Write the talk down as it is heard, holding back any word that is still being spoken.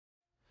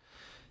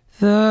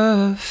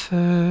The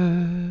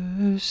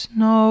first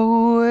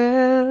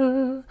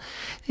Noel,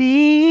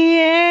 the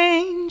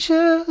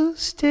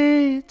angels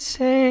did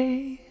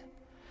say,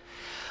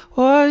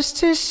 was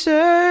to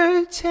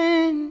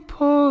certain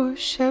poor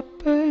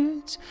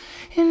shepherds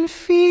in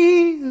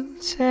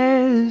fields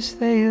as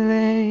they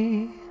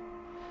lay,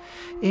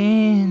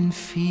 in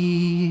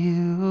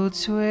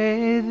fields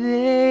where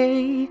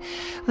they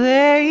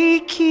lay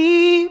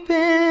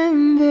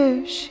keeping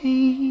their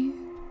sheep.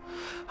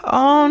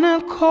 On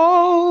a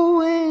cold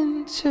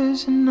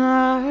winter's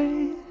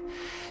night,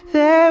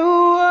 there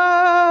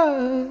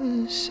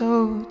was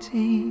so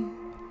deep.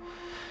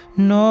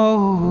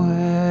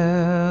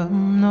 Noel,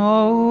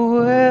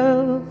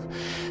 Noel,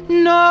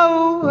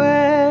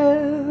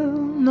 Noel,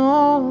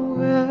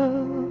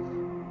 Noel.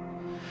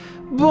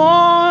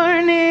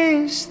 Born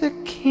is the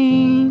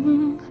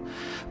King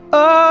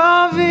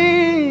of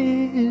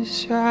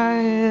Israel.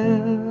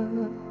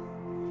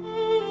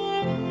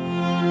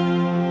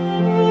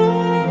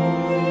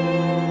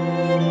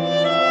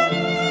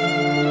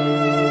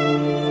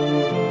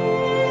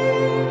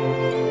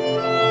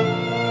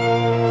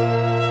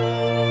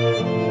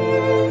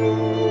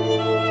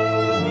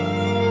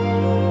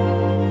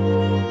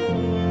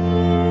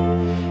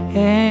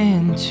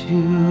 And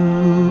to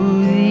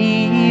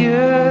the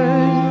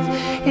earth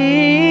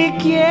it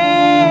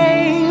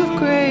gave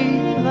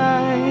great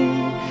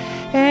light,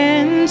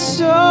 and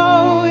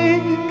so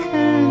it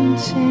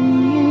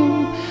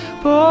continued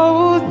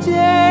both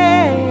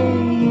day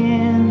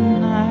and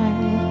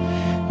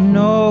night.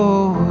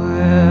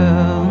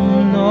 Noel,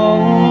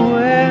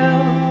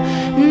 Noel,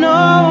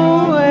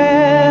 Noel,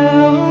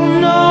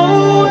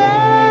 Noel.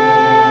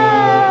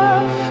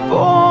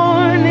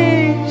 Born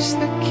is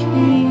the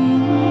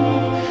King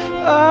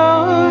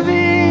of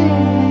Israel.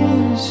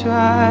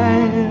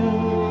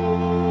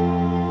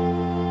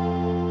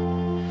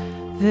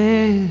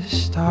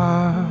 This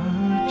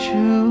dark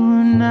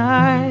true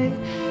night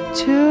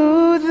to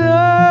the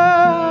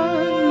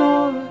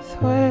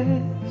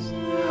northwest,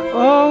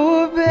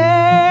 oh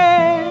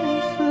Bethlehem,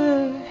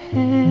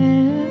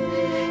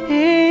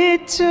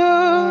 it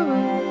took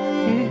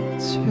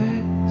its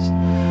rest,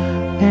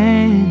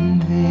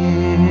 and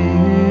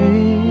there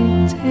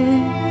it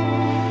did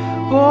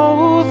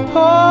both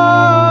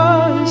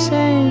pause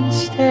and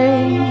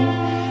stay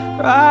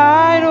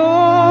right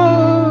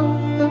o'er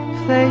the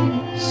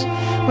place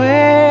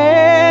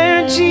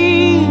where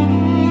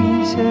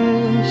Jesus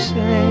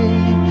lay.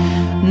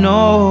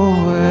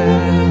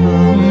 Noel,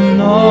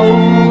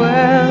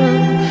 Noel,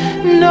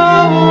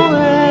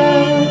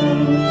 Noel,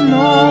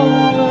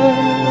 Noel.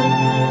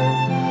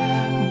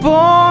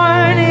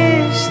 Born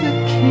is the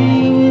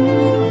King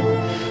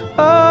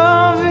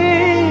of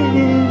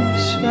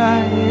Israel.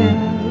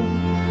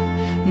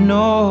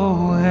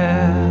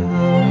 Noel,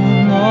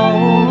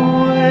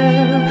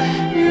 Noel,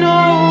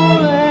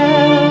 Noel,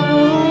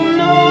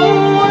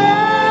 Noel.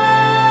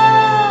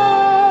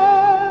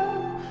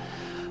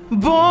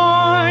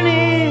 Born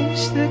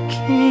is the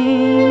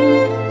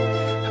King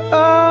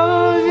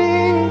of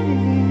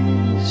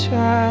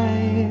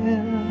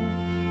Israel.